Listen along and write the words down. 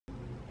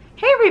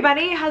Hey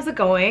everybody, how's it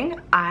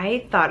going?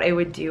 I thought I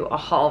would do a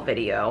haul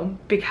video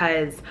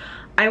because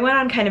I went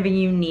on kind of a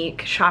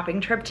unique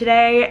shopping trip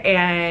today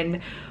and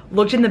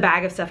looked in the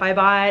bag of stuff I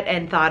bought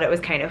and thought it was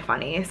kind of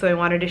funny, so I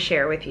wanted to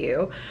share with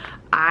you.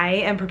 I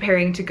am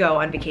preparing to go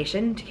on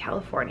vacation to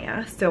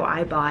California, so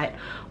I bought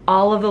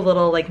all of the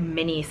little like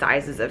mini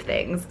sizes of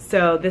things.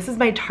 So this is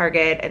my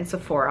Target and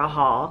Sephora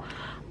haul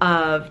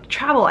of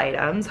travel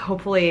items.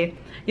 Hopefully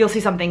you'll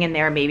see something in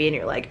there maybe and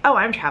you're like, oh,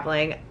 I'm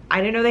traveling, I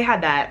didn't know they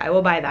had that, I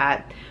will buy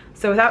that.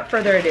 So without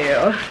further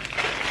ado,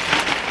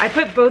 I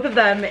put both of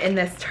them in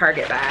this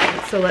Target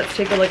bag. So let's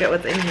take a look at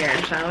what's in here,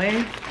 shall we?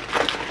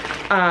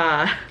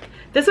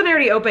 This one I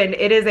already opened.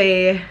 It is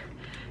a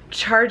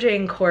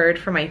charging cord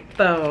for my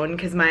phone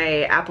because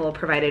my Apple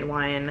provided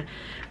one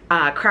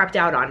crapped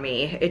out on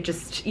me. It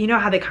just, you know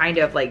how they kind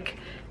of like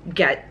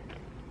get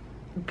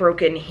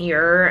broken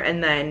here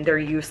and then they're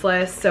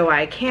useless, so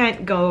I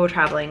can't go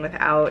traveling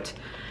without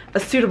a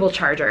suitable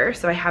charger.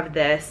 So I have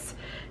this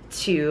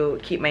to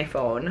keep my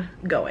phone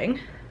going.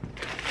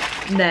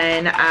 And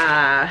then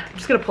I'm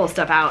just gonna pull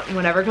stuff out, and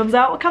whatever comes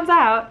out, what comes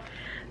out.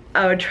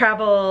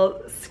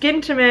 Travel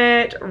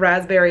Skintimate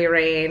Raspberry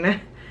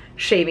Rain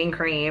shaving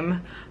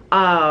cream.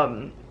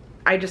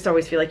 I just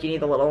always feel like you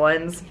need the little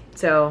ones,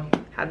 so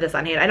have this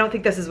on hand. I don't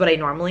think this is what I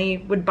normally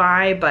would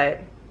buy,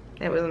 but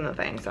it was in the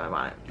thing, so I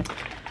want it.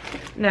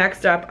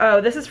 Next up,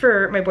 oh, this is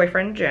for my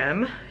boyfriend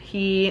Jim.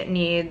 He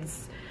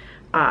needs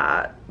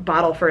a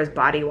bottle for his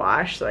body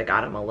wash, so I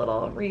got him a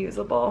little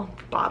reusable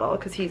bottle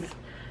because he's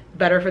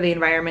better for the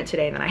environment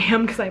today than I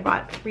am because I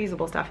bought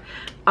reusable stuff.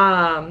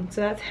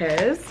 So that's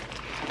his.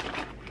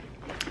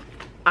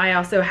 I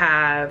also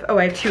have, oh,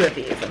 I have two of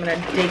these. I'm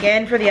gonna dig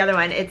in for the other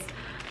one. It's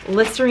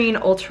Listerine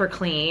Ultra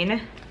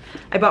Clean.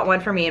 I bought one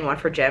for me and one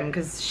for Jim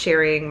because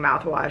sharing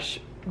mouthwash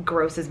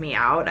grosses me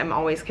out. I'm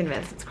always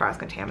convinced it's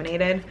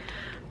cross-contaminated.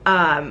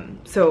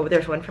 So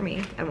there's one for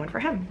me and one for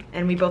him,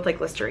 and we both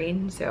like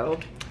Listerine, so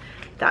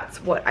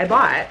that's what I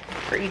bought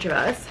for each of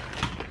us.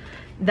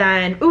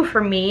 Then, ooh,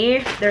 for me,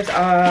 there's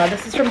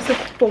this is from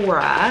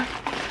Sephora,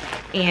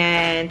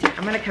 and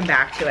I'm gonna come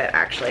back to it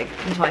actually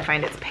until I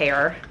find its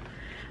pair.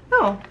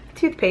 Oh,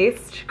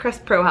 toothpaste,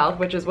 Crest Pro Health,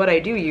 which is what I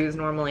do use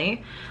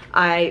normally.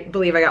 I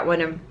believe I got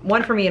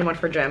one for me and one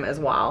for Jim as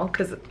well,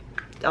 because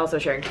also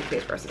sharing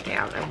toothpaste grosses me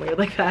out. I'm weird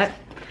like that.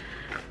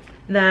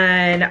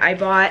 Then I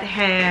bought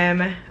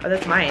him, oh,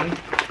 that's mine.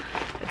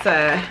 It's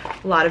a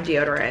lot of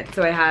deodorant.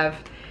 So I have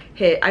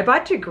I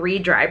bought Degree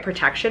Dry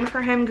Protection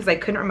for him because I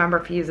couldn't remember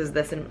if he uses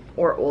this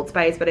or Old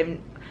Spice, but I'm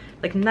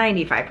like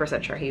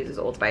 95% sure he uses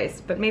Old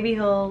Spice, but maybe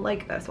he'll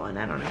like this one,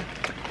 I don't know.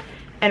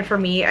 And for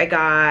me, I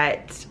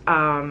got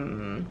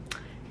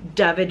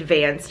Dove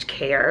Advanced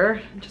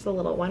Care, just a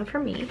little one for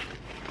me.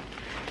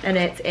 And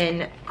it's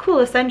in Cool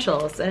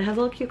Essentials, and it has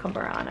a little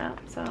cucumber on it,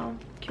 so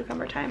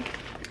cucumber time.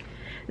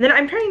 And then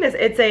I'm trying this,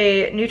 it's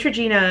a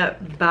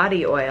Neutrogena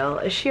body oil,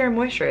 a sheer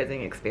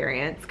moisturizing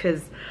experience,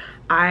 because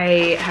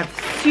I have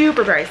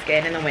super dry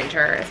skin in the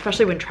winter,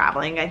 especially when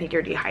traveling. I think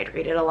you're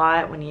dehydrated a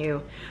lot when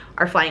you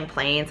are flying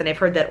planes, and I've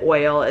heard that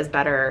oil is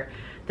better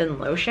than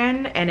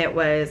lotion, and it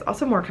was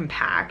also more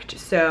compact.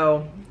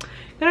 So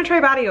I'm gonna try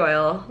body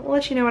oil. I'll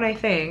let you know what I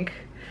think.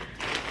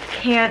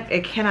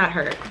 It cannot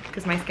hurt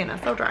because my skin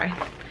is so dry.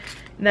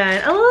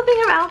 Then a little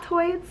thing of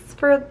Altoids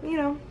for, you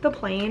know, the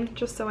plane,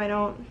 just so I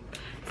don't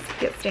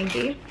get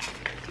stinky.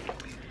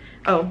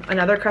 Oh,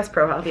 another Crest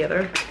Pro Health, the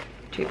other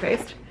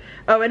toothpaste.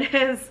 Oh, and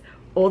his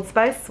Old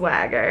Spice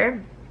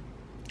Swagger.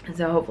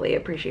 So hopefully he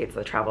appreciates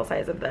the travel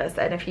size of this.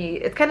 And if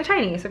it's kind of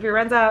tiny, so if he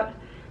runs out,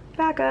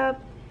 back up.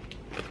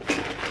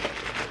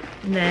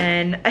 And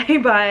then I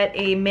bought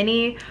a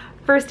mini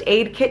first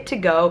aid kit to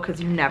go because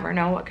you never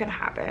know what could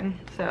happen.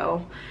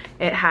 So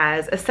it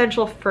has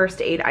essential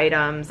first aid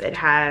items. It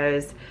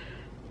has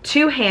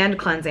 2 hand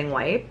cleansing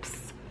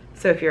wipes.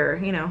 So if you're,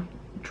 you know,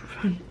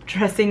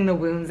 dressing the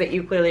wounds that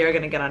you clearly are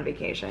gonna get on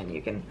vacation,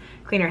 you can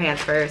clean your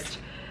hands first.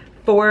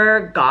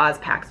 4 gauze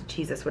packs.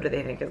 Jesus, what do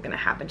they think is gonna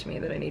happen to me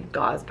that I need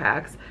gauze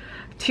packs?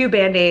 2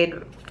 Band-Aid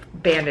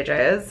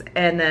bandages,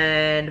 and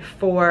then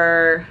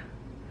 4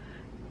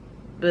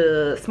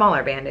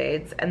 smaller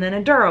Band-Aids, and then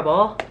a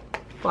durable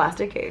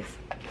plastic case.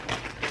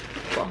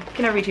 Cool,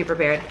 can never be too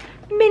prepared.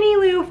 Mini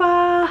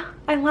loofah,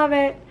 I love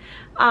it.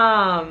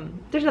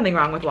 There's nothing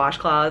wrong with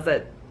washcloths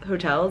at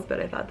hotels, but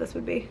I thought this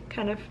would be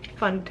kind of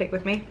fun to take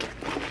with me.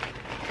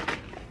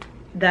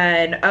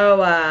 Then,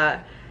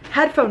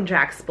 headphone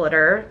jack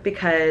splitter,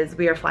 because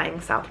we are flying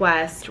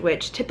Southwest,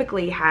 which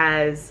typically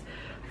has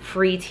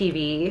free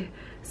TV,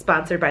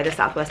 sponsored by the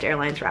Southwest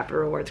Airlines Rapid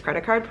Rewards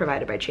credit card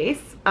provided by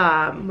Chase,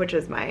 which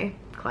is my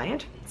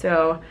client.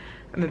 So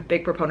I'm a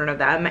big proponent of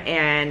them,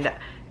 and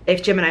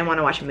if Jim and I want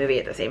to watch a movie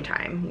at the same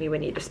time, we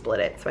would need to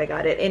split it. So I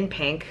got it in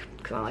pink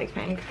because I like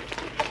pink.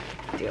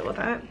 Deal with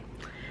that.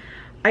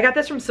 I got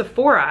this from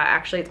Sephora.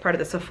 Actually, it's part of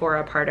the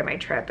Sephora part of my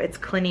trip. It's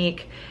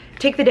Clinique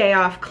Take the Day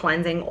Off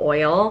Cleansing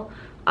Oil.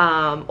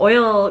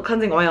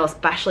 Cleansing oil,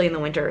 especially in the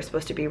winter, is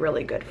supposed to be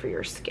really good for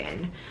your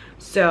skin.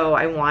 So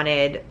I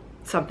wanted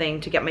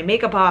something to get my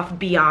makeup off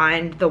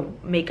beyond the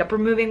makeup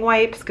removing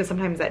wipes, because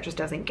sometimes that just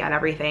doesn't get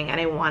everything, and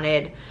I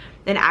wanted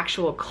an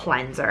actual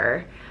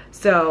cleanser.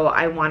 So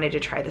I wanted to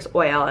try this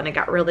oil, and it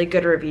got really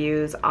good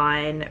reviews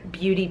on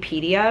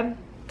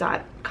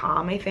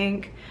beautypedia.com, I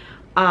think.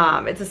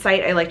 It's a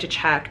site I like to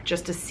check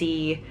just to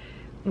see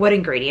what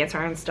ingredients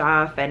are in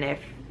stuff and if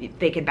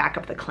they can back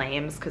up the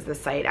claims, because the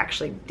site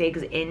actually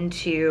digs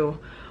into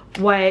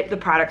what the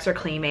products are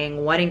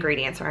claiming, what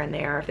ingredients are in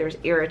there, if there's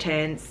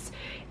irritants,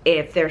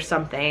 if there's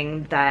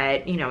something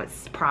that, you know,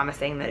 it's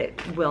promising that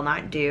it will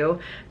not do.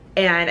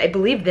 And I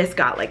believe this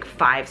got like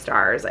 5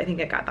 stars. I think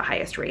it got the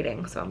highest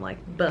rating. So I'm like,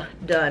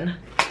 done.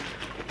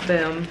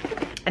 Boom.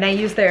 And I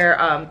use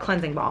their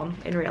cleansing balm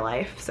in real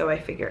life. So I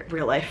figured,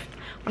 real life,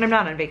 when I'm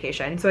not on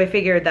vacation. So I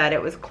figured that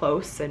it was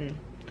close and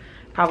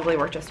probably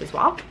worked just as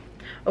well.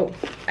 Oh,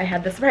 I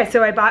had this surprise.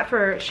 So I bought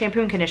for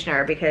shampoo and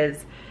conditioner,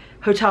 because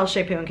hotel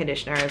shampoo and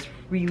conditioner is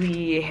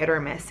really hit or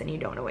miss and you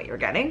don't know what you're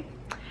getting.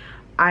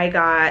 I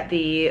got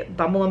the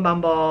Bumble and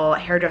Bumble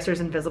Hairdresser's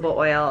Invisible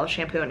Oil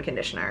shampoo and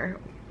conditioner,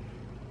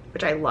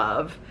 which I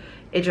love.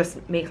 It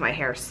just makes my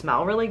hair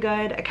smell really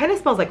good. It kind of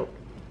smells like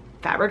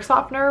fabric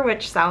softener,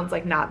 which sounds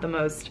like not the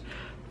most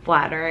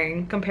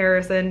flattering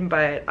comparison,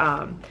 but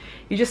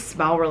you just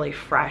smell really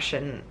fresh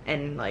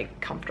and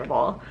like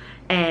comfortable.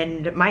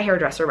 And my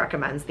hairdresser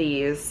recommends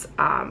these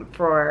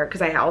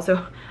because I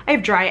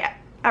have dry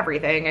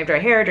everything. I have dry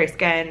hair, dry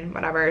skin,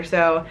 whatever.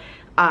 So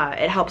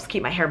it helps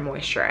keep my hair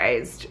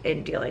moisturized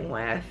in dealing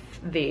with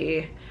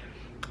the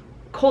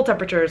cold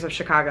temperatures of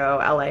Chicago.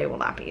 LA will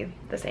not be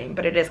the same,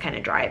 but it is kind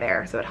of dry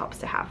there. So it helps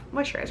to have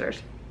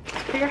moisturizers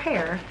for your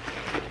hair.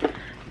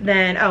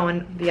 Then, oh,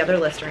 and the other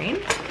Listerine.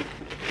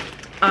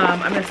 I'm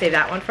gonna save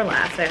that one for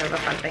last. I have a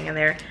fun thing in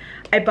there.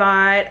 I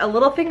bought a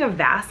little thing of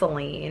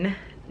Vaseline,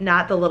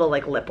 not the little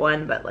like lip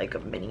one, but like a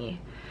mini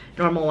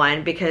normal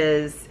one,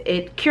 because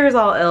it cures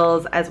all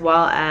ills, as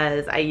well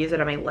as I use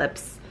it on my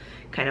lips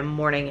kind of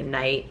morning and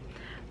night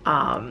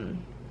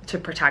to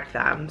protect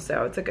them.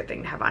 So it's a good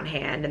thing to have on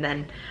hand. And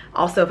then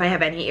also if I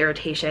have any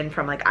irritation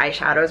from like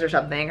eyeshadows or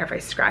something, or if I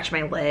scratch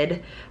my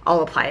lid,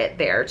 I'll apply it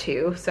there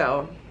too.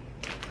 So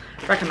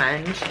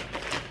recommend.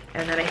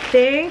 And then I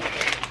think,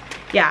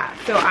 yeah,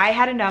 so I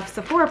had enough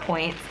Sephora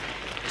points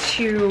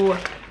to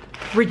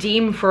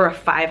redeem for a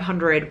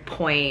 500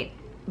 point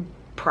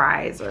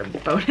prize or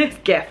bonus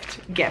gift,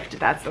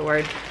 that's the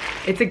word.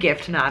 It's a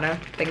gift, not a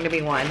thing to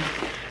be won.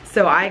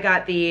 So I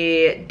got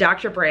the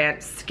Dr.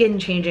 Brandt Skin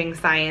Changing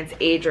Science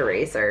Age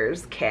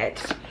Erasers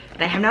kit,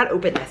 and I have not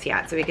opened this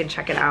yet, so we can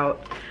check it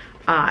out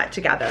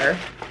together.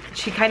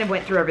 She kind of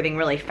went through everything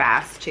really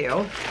fast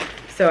too,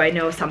 so I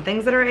know some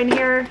things that are in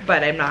here,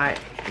 but I'm not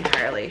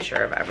entirely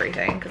sure of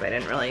everything because I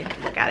didn't really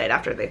look at it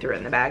after they threw it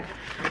in the bag.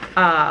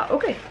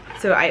 Okay,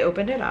 so I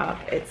opened it up.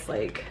 It's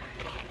like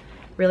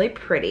really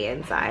pretty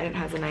inside. It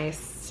has a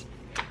nice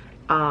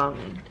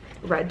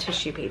red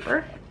tissue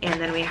paper, and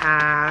then we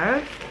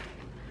have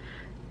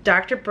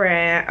Dr.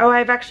 Brandt. Oh,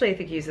 I've actually, I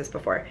think, used this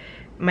before.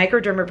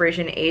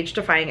 Microdermabrasion Age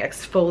Defying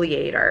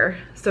Exfoliator.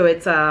 So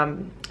it's a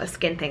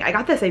skin thing. I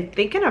got this, I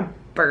think, in a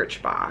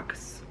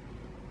Birchbox.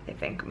 I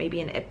think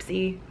maybe an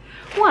Ipsy,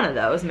 one of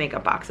those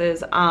makeup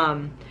boxes.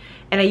 And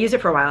I used it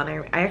for a while,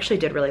 and I actually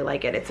did really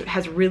like it. It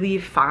has really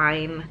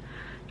fine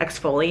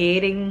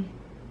exfoliating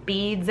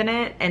beads in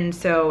it, and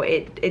so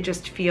it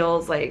just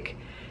feels like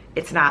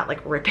it's not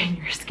like ripping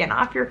your skin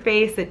off your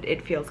face.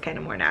 It feels kind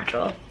of more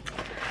natural.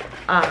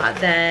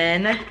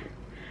 Then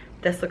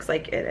this looks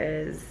like it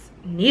is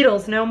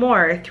Needles No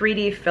More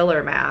 3D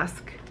Filler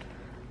Mask.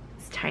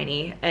 It's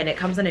tiny, and it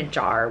comes in a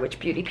jar, which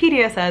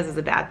Beautypedia says is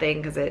a bad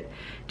thing because it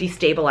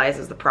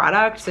destabilizes the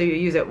product. So you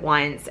use it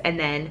once, and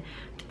then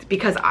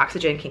because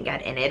oxygen can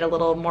get in it a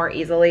little more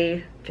easily,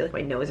 I feel like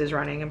my nose is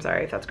running, I'm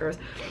sorry if that's gross,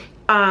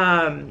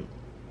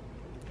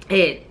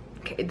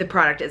 the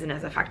product isn't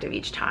as effective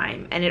each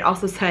time. And it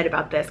also said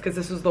about this, because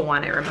this was the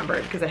one I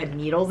remembered because it had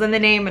needles in the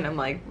name, and I'm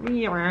like,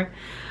 yeah,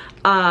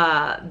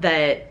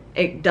 that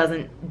it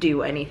doesn't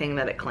do anything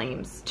that it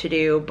claims to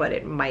do, but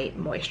it might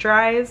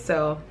moisturize,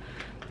 so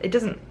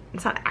it's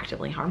not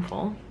actively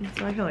harmful,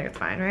 so I feel like it's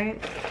fine,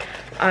 right?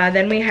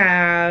 Then we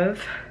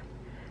have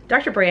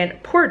Dr.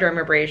 Brandt Pore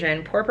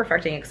Dermabrasion Pore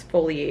Perfecting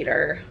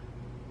Exfoliator.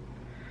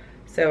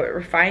 So it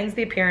refines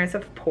the appearance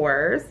of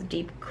pores,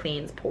 deep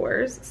cleans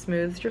pores,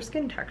 smooths your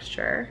skin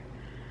texture.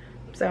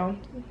 So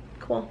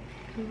cool,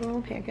 a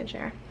little package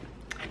there.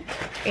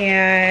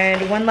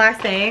 And one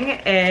last thing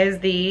is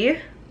the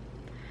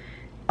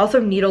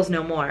also Needles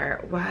No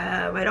More.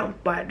 Wow,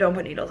 don't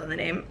put needles in the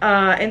name.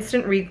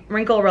 Instant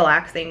Wrinkle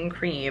Relaxing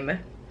Cream,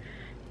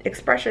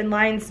 Expression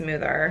Line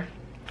Smoother.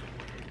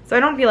 So I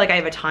don't feel like I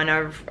have a ton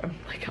of,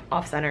 like,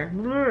 off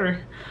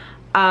center.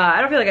 I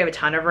don't feel like I have a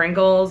ton of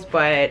wrinkles,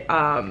 but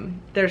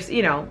there's,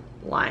 you know,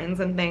 lines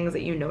and things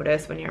that you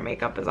notice when your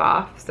makeup is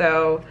off.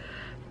 So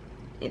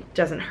it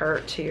doesn't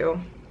hurt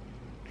to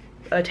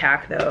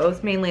attack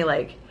those, mainly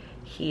like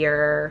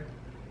here,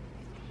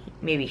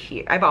 maybe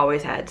here. I've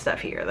always had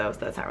stuff here though, so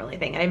that's not really a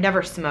thing. And I've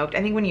never smoked.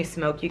 I think when you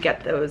smoke, you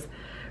get those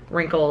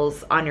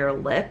wrinkles on your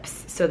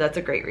lips, so that's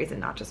a great reason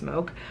not to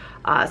smoke.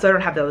 So I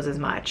don't have those as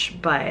much,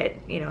 but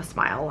you know,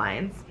 smile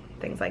lines,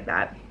 things like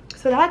that.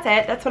 So that's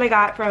it. That's what I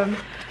got from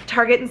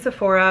Target and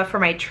Sephora for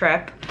my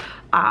trip.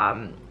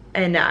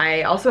 And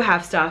I also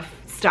have stuff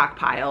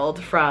stockpiled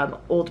from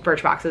old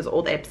Birchboxes,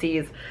 old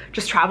Ipsies,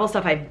 just travel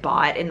stuff I've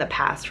bought in the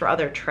past for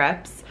other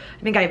trips.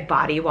 I think I have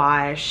body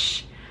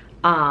wash,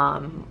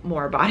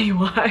 more body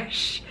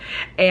wash,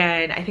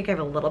 and I think I have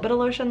a little bit of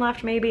lotion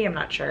left, maybe, I'm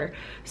not sure.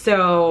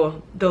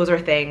 So those are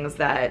things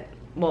that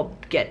will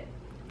get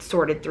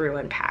sorted through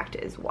and packed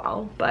as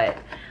well. But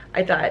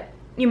I thought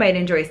you might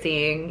enjoy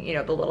seeing, you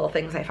know, the little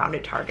things I found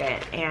at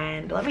Target,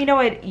 and let me know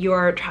what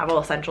your travel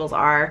essentials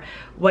are.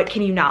 What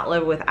can you not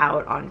live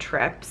without on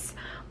trips?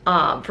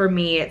 For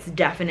me, it's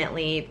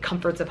definitely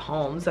comforts of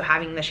home. So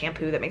having the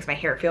shampoo that makes my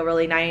hair feel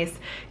really nice,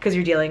 because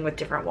you're dealing with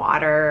different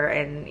water,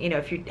 and you know,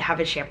 if you have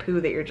a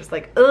shampoo that you're just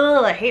like,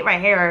 ugh, I hate my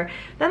hair,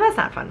 then that's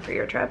not fun for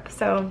your trip.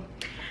 So,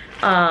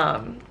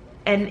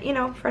 and you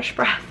know, fresh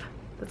breath,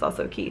 that's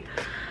also key.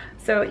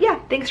 So yeah,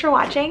 thanks for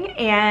watching,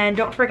 and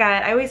don't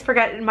forget, I always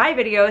forget in my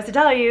videos to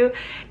tell you,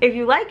 if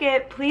you like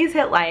it, please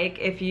hit like.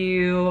 If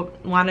you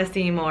want to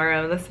see more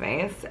of this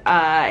face,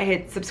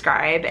 hit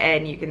subscribe,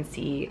 and you can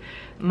see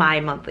my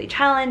monthly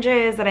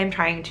challenges that I'm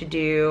trying to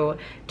do,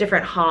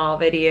 different haul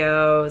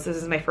videos. This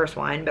is my first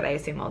one, but I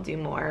assume I'll do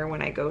more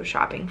when I go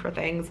shopping for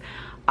things.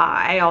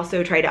 I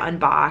also try to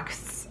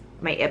unbox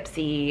my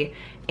Ipsy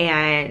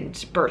and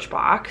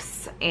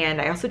Birchbox,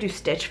 and I also do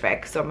Stitch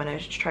Fix, so I'm gonna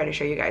try to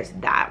show you guys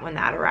that when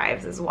that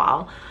arrives as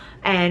well,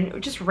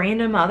 and just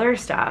random other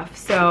stuff.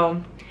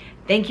 So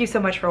thank you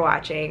so much for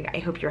watching. I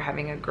hope you're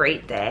having a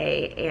great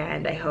day,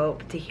 and I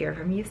hope to hear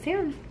from you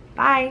soon.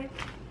 Bye.